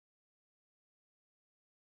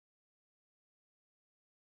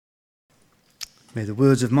May the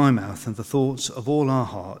words of my mouth and the thoughts of all our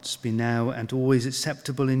hearts be now and always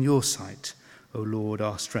acceptable in your sight, O Lord,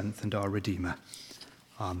 our strength and our Redeemer.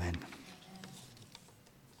 Amen.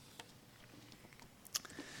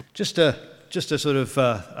 Just a sort of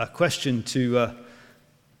a question to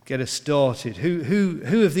get us started.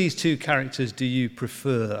 Who of these two characters do you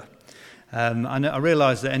prefer? I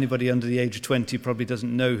realise that anybody under the age of 20 probably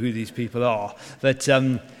doesn't know who these people are, but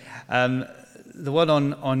the one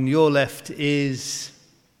on your left is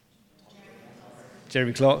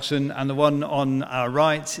Jeremy Clarkson, and the one on our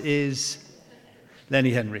right is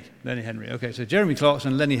Lenny Henry. Okay, so Jeremy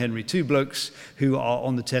Clarkson and Lenny Henry, two blokes who are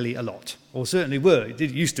on the telly a lot, or certainly were. It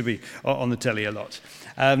used to be on the telly a lot.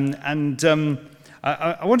 I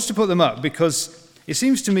wanted to put them up because it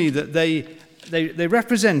seems to me that they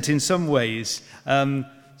represent in some ways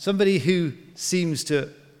somebody who seems to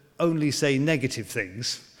only say negative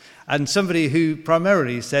things, and somebody who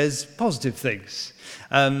primarily says positive things.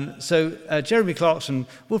 So Jeremy Clarkson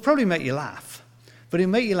will probably make you laugh, but he'll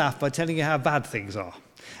make you laugh by telling you how bad things are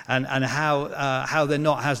and how they're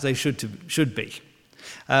not as they should be.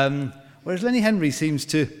 Whereas Lenny Henry seems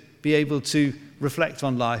to be able to reflect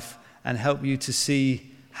on life and help you to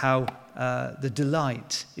see how the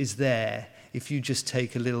delight is there if you just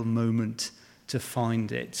take a little moment to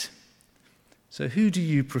find it. So who do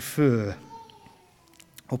you prefer?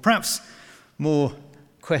 Or perhaps more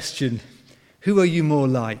question, who are you more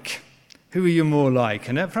like? Who are you more like?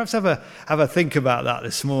 And perhaps have a think about that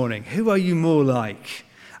this morning. Who are you more like?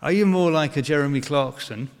 Are you more like a Jeremy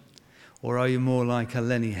Clarkson, or are you more like a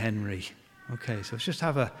Lenny Henry? Okay, so let's just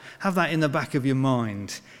have that in the back of your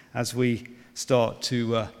mind as we start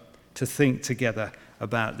to think together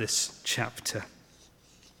about this chapter.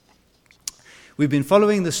 We've been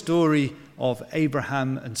following the story of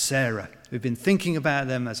Abraham and Sarah. We've been thinking about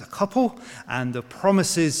them as a couple and the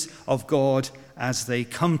promises of God as they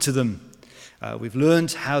come to them. We've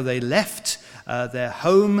learned how they left their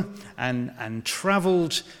home and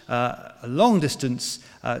travelled a long distance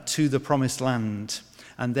to the promised land,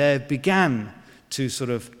 and there began to sort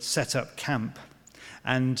of set up camp.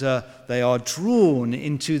 And they are drawn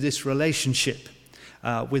into this relationship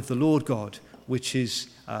with the Lord God, which is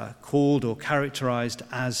called or characterized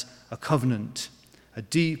as a covenant, a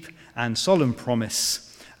deep and solemn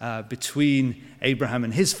promise between Abraham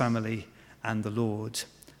and his family and the Lord.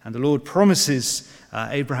 And the Lord promises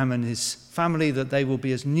Abraham and his family that they will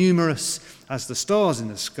be as numerous as the stars in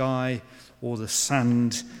the sky or the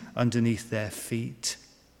sand underneath their feet.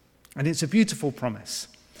 And it's a beautiful promise,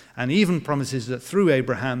 and even promises that through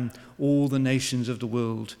Abraham all the nations of the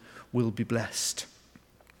world will be blessed.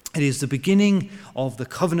 It is the beginning of the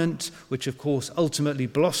covenant, which of course ultimately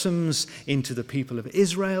blossoms into the people of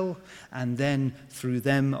Israel, and then through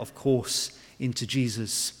them, of course, into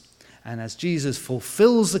Jesus. And as Jesus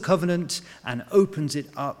fulfills the covenant and opens it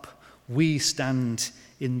up, we stand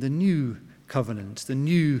in the new covenant, the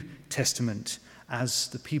New Testament, as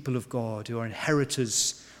the people of God who are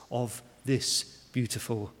inheritors of this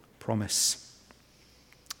beautiful promise.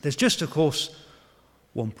 There's just, of course,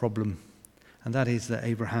 one problem. And that is that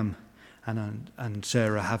Abraham and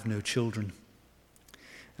Sarah have no children.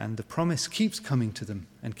 And the promise keeps coming to them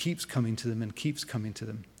and keeps coming to them and keeps coming to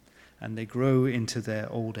them. And they grow into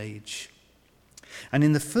their old age. And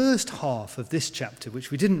in the first half of this chapter,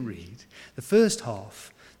 which we didn't read, the first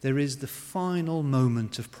half, there is the final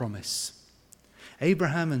moment of promise.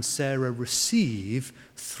 Abraham and Sarah receive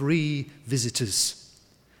 3 visitors.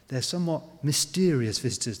 They're somewhat mysterious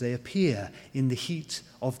visitors. They appear in the heat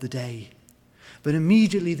of the day. But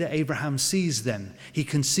immediately that Abraham sees them, he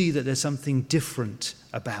can see that there's something different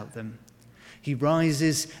about them. He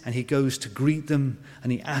rises and he goes to greet them,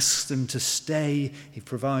 and he asks them to stay. He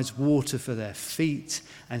provides water for their feet,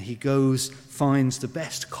 and he goes, finds the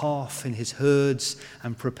best calf in his herds,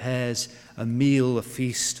 and prepares a meal, a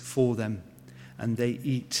feast for them. And they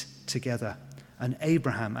eat together. And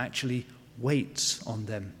Abraham actually waits on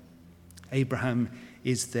them. Abraham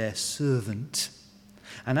is their servant.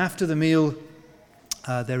 And after the meal,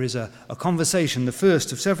 there is a conversation, the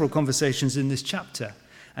first of several conversations in this chapter.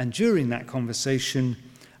 And during that conversation,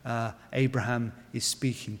 Abraham is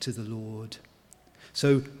speaking to the Lord.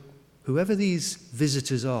 So whoever these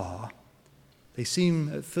visitors are, they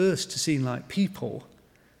seem at first to seem like people.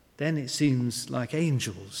 Then it seems like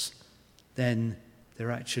angels. Then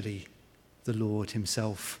they're actually the Lord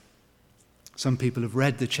himself. Some people have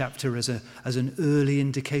read the chapter as an early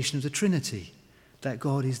indication of the Trinity, that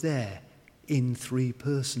God is there in 3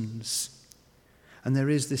 persons. And there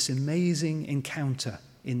is this amazing encounter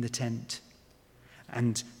in the tent.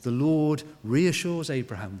 And the Lord reassures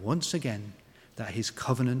Abraham once again that his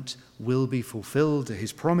covenant will be fulfilled, that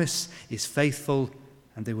his promise is faithful,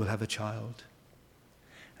 and they will have a child.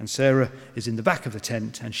 And Sarah is in the back of the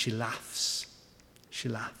tent and she laughs. She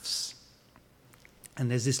laughs. And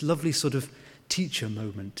there's this lovely sort of teacher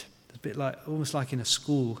moment, a bit like, almost like in a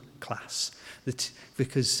school class,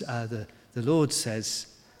 because the Lord says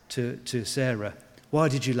to Sarah, "Why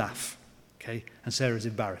did you laugh?" Okay, and Sarah's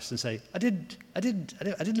embarrassed and say, I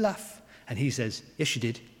didn't laugh. And he says, "Yes, you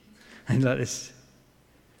did." And like this.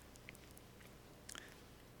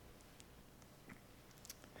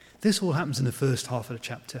 This all happens in the first half of the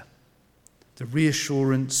chapter. The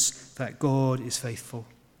reassurance that God is faithful.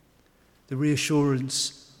 The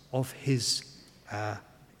reassurance of his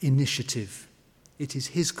initiative. It is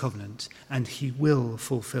his covenant and he will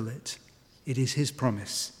fulfill it. It is his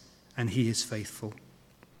promise and he is faithful.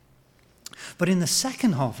 But in the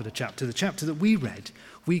second half of the chapter that we read,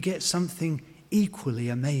 we get something equally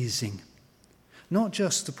amazing. Not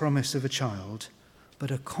just the promise of a child,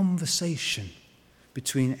 but a conversation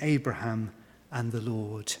between Abraham and the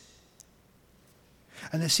Lord.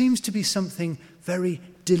 And there seems to be something very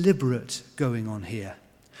deliberate going on here.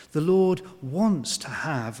 The Lord wants to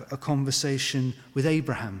have a conversation with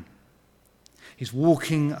Abraham. He's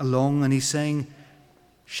walking along and he's saying,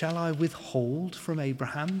 "Shall I withhold from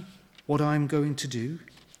Abraham what I'm going to do?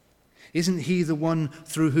 Isn't he the one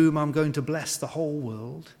through whom I'm going to bless the whole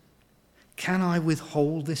world? Can I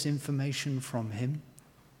withhold this information from him?"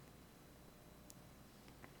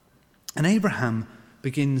 And Abraham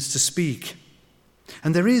begins to speak.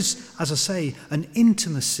 And there is, as I say, an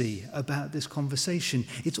intimacy about this conversation.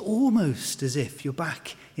 It's almost as if you're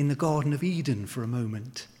back in the Garden of Eden for a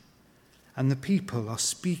moment, and the people are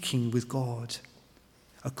speaking with God.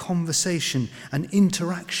 A conversation, an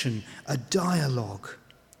interaction, a dialogue.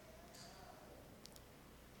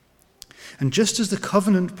 And just as the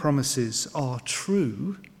covenant promises are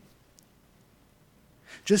true,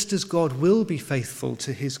 just as God will be faithful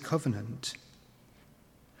to his covenant,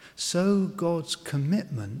 so God's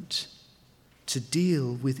commitment to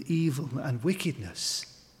deal with evil and wickedness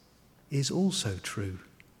is also true.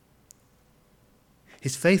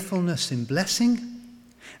 His faithfulness in blessing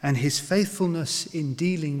and his faithfulness in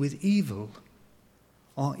dealing with evil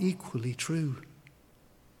are equally true.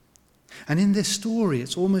 And in this story,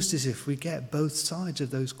 it's almost as if we get both sides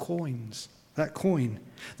of those coins. That coin.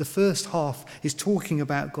 The first half is talking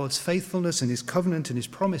about God's faithfulness and his covenant and his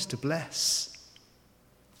promise to bless.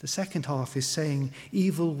 The second half is saying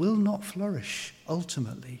evil will not flourish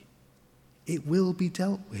ultimately. It will be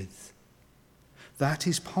dealt with. That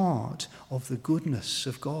is part of the goodness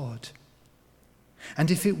of God.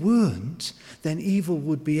 And if it weren't, then evil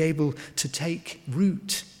would be able to take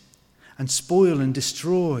root and spoil and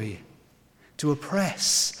destroy, to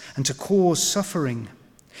oppress and to cause suffering.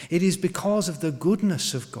 It is because of the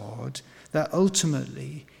goodness of God that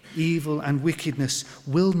ultimately evil and wickedness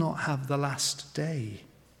will not have the last day.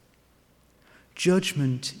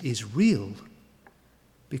 Judgment is real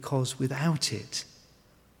because without it,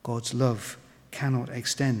 God's love cannot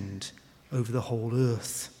extend over the whole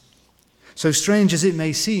earth. So strange as it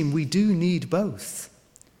may seem, we do need both.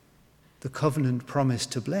 The covenant promise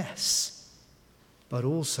to bless, but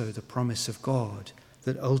also the promise of God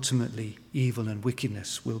that ultimately evil and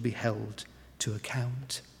wickedness will be held to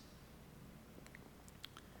account.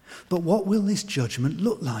 But what will this judgment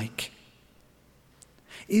look like?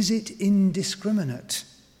 Is it indiscriminate?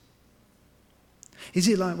 Is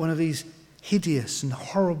it like one of these hideous and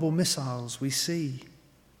horrible missiles we see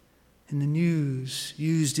in the news,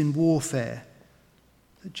 used in warfare,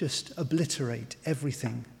 that just obliterate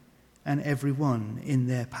everything and everyone in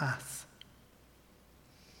their path?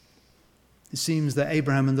 It seems that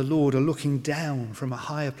Abraham and the Lord are looking down from a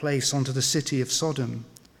higher place onto the city of Sodom.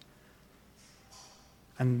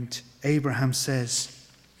 And Abraham says,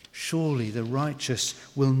 "Surely the righteous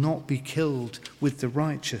will not be killed with the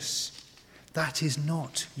righteous. That is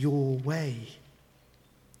not your way.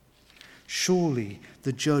 Surely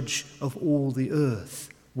the judge of all the earth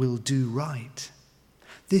will do right.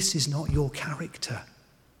 This is not your character.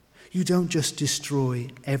 You don't just destroy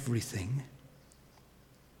everything."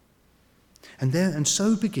 And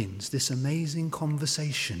so begins this amazing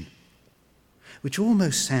conversation, which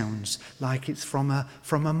almost sounds like it's from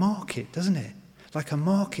a market, doesn't it? Like a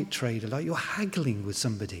market trader, like you're haggling with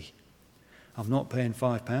somebody. "I'm not paying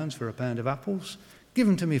 £5 for a pound of apples. Give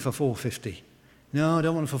them to me for £4.50. No, I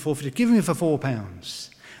don't want them for £4.50. Give them for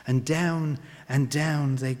 £4. And down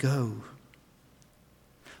they go.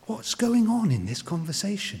 What's going on in this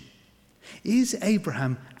conversation? Is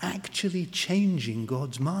Abraham actually changing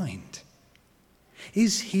God's mind?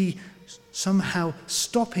 Is he somehow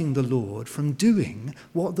stopping the Lord from doing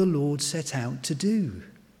what the Lord set out to do?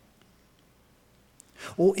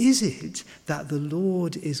 Or is it that the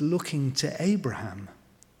Lord is looking to Abraham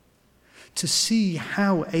to see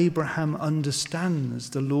how Abraham understands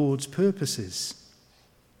the Lord's purposes?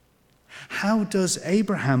 How does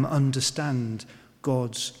Abraham understand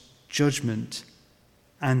God's judgment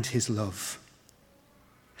and his love?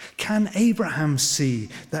 Can Abraham see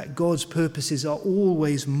that God's purposes are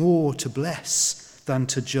always more to bless than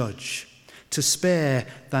to judge, to spare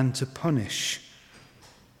than to punish?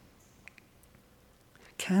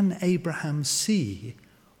 Can Abraham see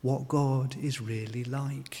what God is really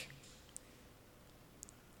like?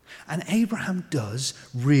 And Abraham does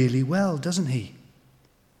really well, doesn't he?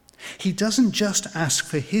 He doesn't just ask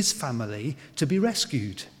for his family to be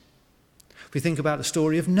rescued. If we think about the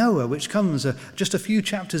story of Noah, which comes just a few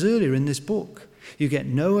chapters earlier in this book, you get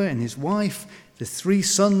Noah and his wife, the 3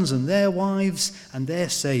 sons and their wives, and they're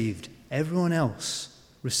saved. Everyone else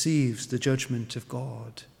receives the judgment of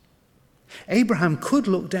God. Abraham could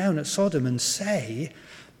look down at Sodom and say,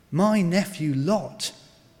 my nephew Lot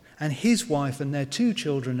and his wife and their 2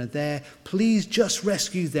 children are there. Please just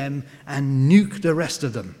rescue them and nuke the rest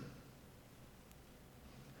of them.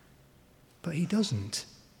 But he doesn't.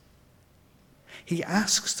 He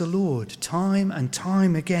asks the Lord time and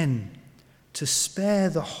time again to spare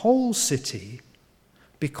the whole city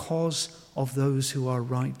because of those who are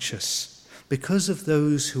righteous, because of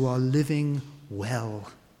those who are living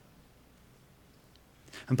well.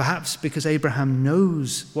 And perhaps because Abraham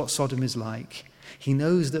knows what Sodom is like, he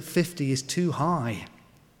knows that 50 is too high.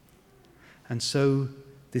 And so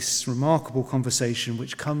this remarkable conversation,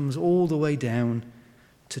 which comes all the way down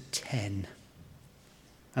to 10.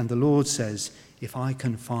 And the Lord says, if I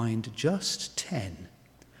can find just 10,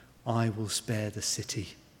 I will spare the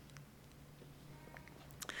city.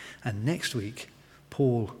 And next week,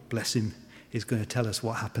 Paul, bless him, is going to tell us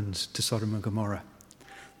what happens to Sodom and Gomorrah.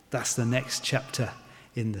 That's the next chapter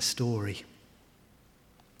in the story.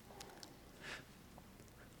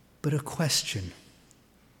 But a question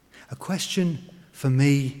for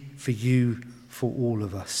me, for you, for all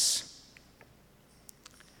of us.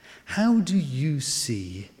 How do you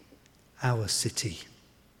see our city?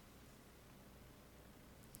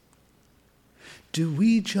 Do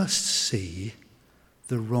we just see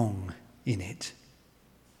the wrong in it?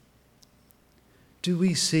 Do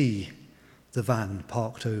we see the van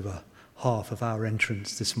parked over half of our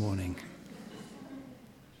entrance this morning?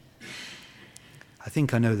 I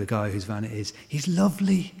think I know the guy whose van it is. He's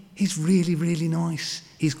lovely. He's really, really nice.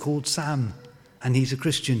 He's called Sam, and he's a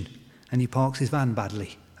Christian, and he parks his van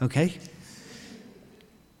badly, okay?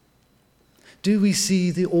 Do we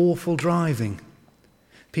see the awful driving?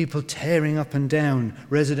 People tearing up and down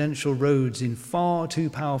residential roads in far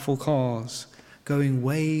too powerful cars, going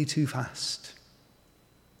way too fast?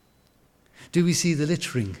 Do we see the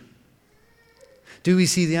littering? Do we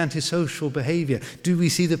see the antisocial behaviour? Do we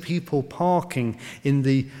see the people parking in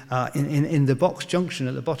the box junction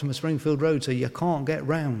at the bottom of Springfield Road so you can't get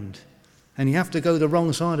round? And you have to go the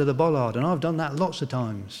wrong side of the bollard, and I've done that lots of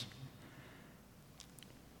times.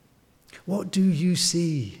 What do you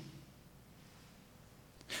see?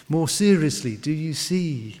 More seriously, do you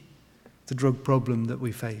see the drug problem that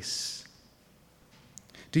we face?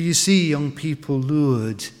 Do you see young people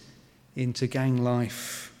lured into gang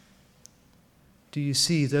life? Do you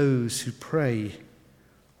see those who prey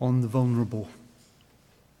on the vulnerable?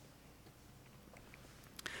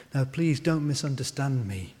 Now, please don't misunderstand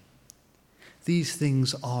me. These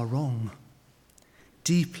things are wrong,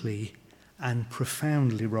 deeply and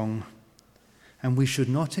profoundly wrong, and we should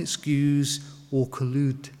not excuse or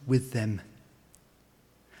collude with them.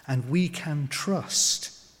 And we can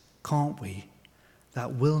trust, can't we,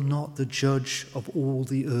 that will not the judge of all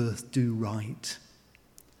the earth do right?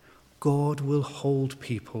 God will hold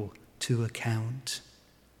people to account.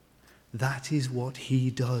 That is what he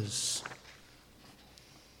does.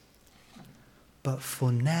 But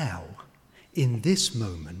for now, in this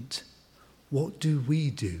moment, what do we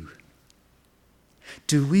do?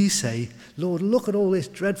 Do we say, Lord, look at all this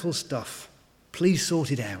dreadful stuff. Please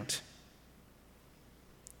sort it out?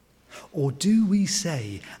 Or do we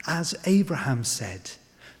say, as Abraham said,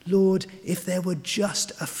 Lord, if there were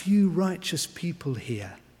just a few righteous people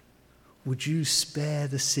here, would you spare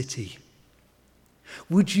the city?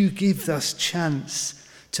 Would you give us chance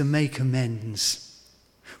to make amends?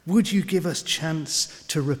 Would you give us chance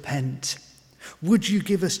to repent? Would you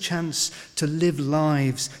give us chance to live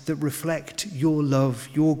lives that reflect your love,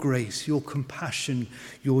 your grace, your compassion,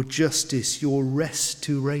 your justice, your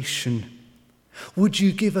restoration? Would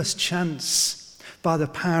you give us chance by the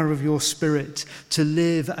power of your Spirit, to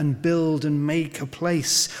live and build and make a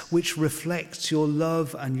place which reflects your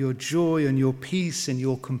love and your joy and your peace and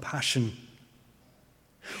your compassion.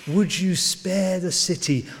 Would you spare the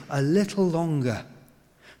city a little longer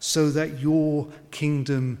so that your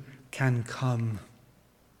kingdom can come?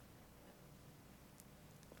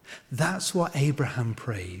 That's what Abraham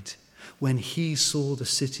prayed when he saw the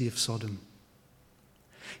city of Sodom.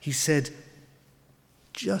 He said,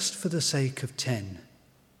 just for the sake of 10,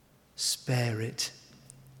 spare it.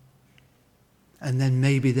 And then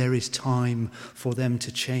maybe there is time for them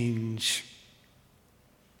to change.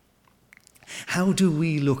 How do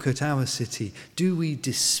we look at our city? Do we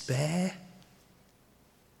despair?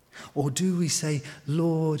 Or do we say,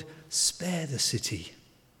 Lord, spare the city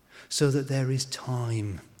so that there is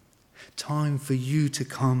time for you to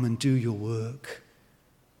come and do your work?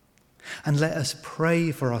 And let us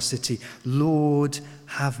pray for our city. Lord,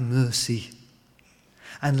 have mercy.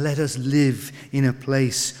 And let us live in a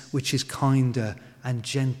place which is kinder and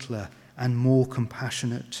gentler and more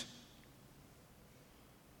compassionate.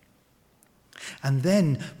 And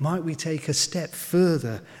then might we take a step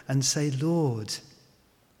further and say, Lord,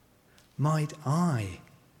 might I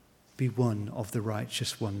be one of the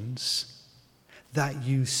righteous ones that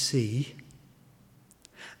you see,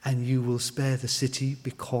 and you will spare the city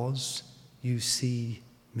because you see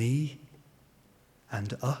me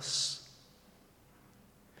and us?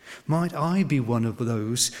 Might I be one of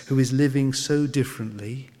those who is living so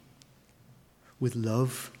differently, with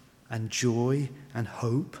love and joy and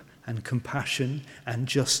hope and compassion and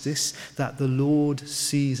justice, that the Lord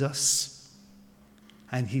sees us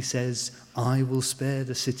and he says, I will spare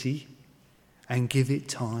the city and give it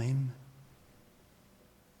time?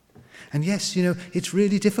 And yes, it's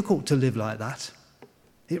really difficult to live like that.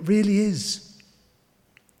 It really is.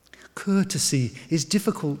 Courtesy is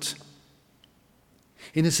difficult.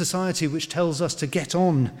 In a society which tells us to get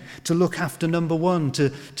on, to look after number one,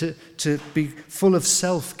 to be full of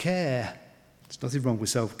self-care. There's nothing wrong with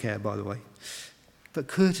self-care, by the way. But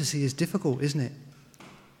courtesy is difficult, isn't it?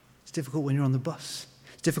 It's difficult when you're on the bus.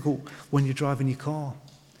 It's difficult when you're driving your car.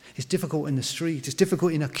 It's difficult in the street. It's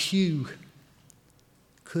difficult in a queue.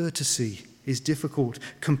 Courtesy is difficult.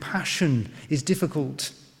 Compassion is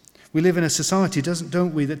difficult. We live in a society,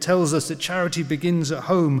 don't we, that tells us that charity begins at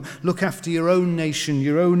home. Look after your own nation,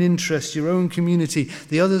 your own interests, your own community.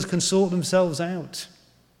 The others can sort themselves out.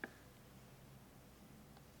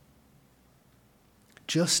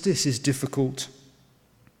 Justice is difficult.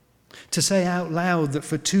 To say out loud that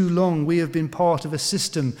for too long we have been part of a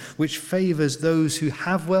system which favours those who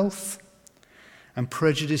have wealth and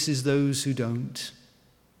prejudices those who don't.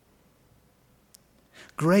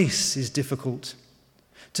 Grace is difficult.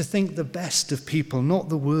 To think the best of people, not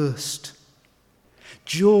the worst.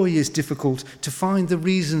 Joy is difficult. To find the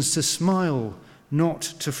reasons to smile, not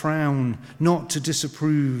to frown, not to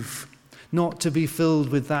disapprove, not to be filled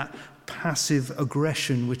with that passive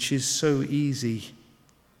aggression which is so easy.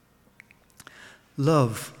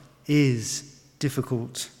 Love is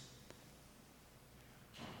difficult.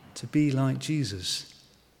 To be like Jesus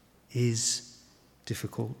is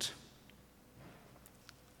difficult.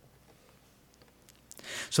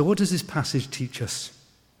 So what does this passage teach us?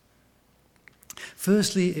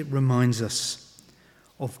 Firstly, it reminds us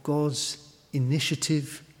of God's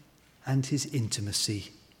initiative and his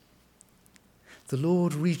intimacy. The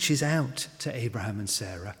Lord reaches out to Abraham and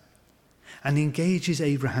Sarah and engages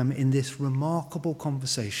Abraham in this remarkable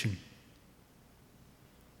conversation.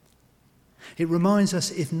 It reminds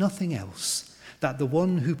us, if nothing else, that the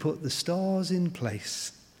one who put the stars in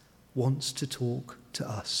place wants to talk to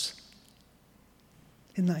us.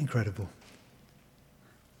 Isn't that incredible?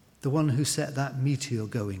 The one who set that meteor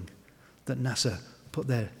going that NASA put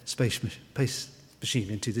their space machine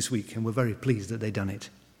into this week, and we're very pleased that they've done it.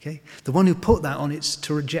 Okay? The one who put that on its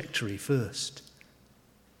trajectory first.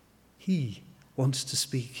 He wants to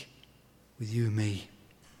speak with you and me.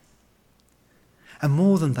 And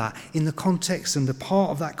more than that, in the context and the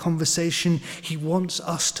part of that conversation, he wants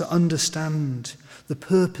us to understand the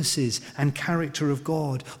purposes and character of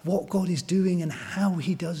God, what God is doing and how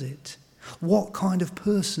he does it, what kind of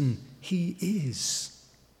person he is,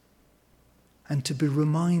 and to be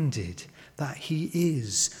reminded that he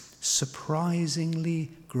is surprisingly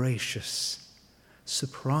gracious,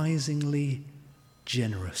 surprisingly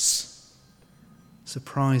generous,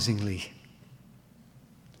 surprisingly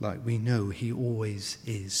like we know he always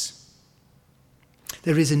is.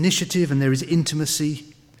 There is initiative and there is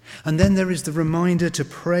intimacy, and then there is the reminder to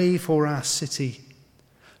pray for our city.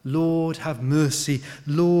 Lord, have mercy.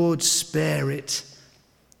 Lord, spare it.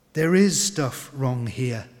 There is stuff wrong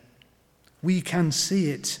here. We can see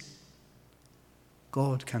it.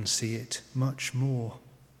 God can see it much more.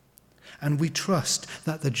 And we trust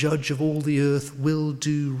that the judge of all the earth will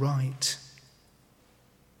do right.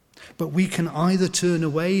 But we can either turn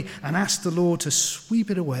away and ask the Lord to sweep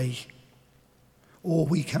it away, or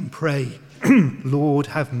we can pray, Lord,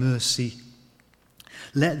 have mercy.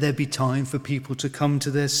 Let there be time for people to come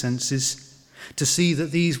to their senses, to see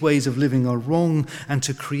that these ways of living are wrong, and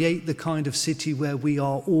to create the kind of city where we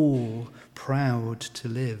are all proud to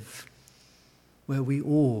live, where we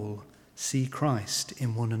all see Christ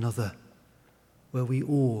in one another, where we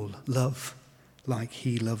all love like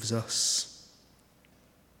he loves us.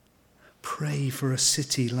 Pray for a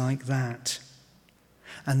city like that,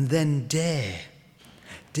 and then dare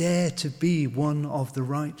to be one of the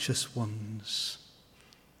righteous ones,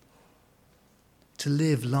 to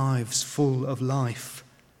live lives full of life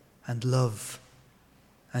and love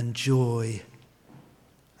and joy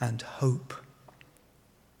and hope.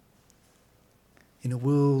 In a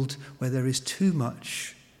world where there is too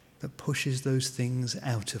much that pushes those things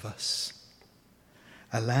out of us,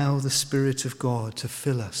 allow the Spirit of God to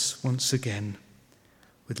fill us once again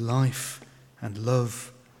with life and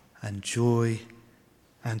love and joy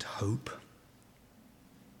and hope.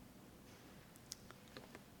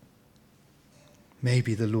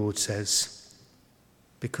 Maybe the Lord says,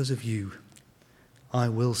 because of you, I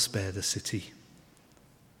will spare the city.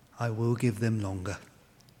 I will give them longer.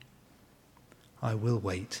 I will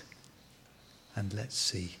wait, and let's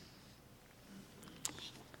see.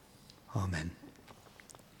 Amen.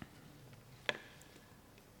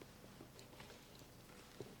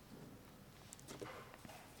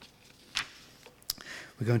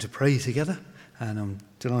 We're going to pray together, and I'm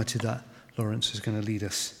delighted that Lawrence is going to lead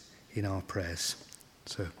us in our prayers.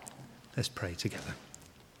 So let's pray together.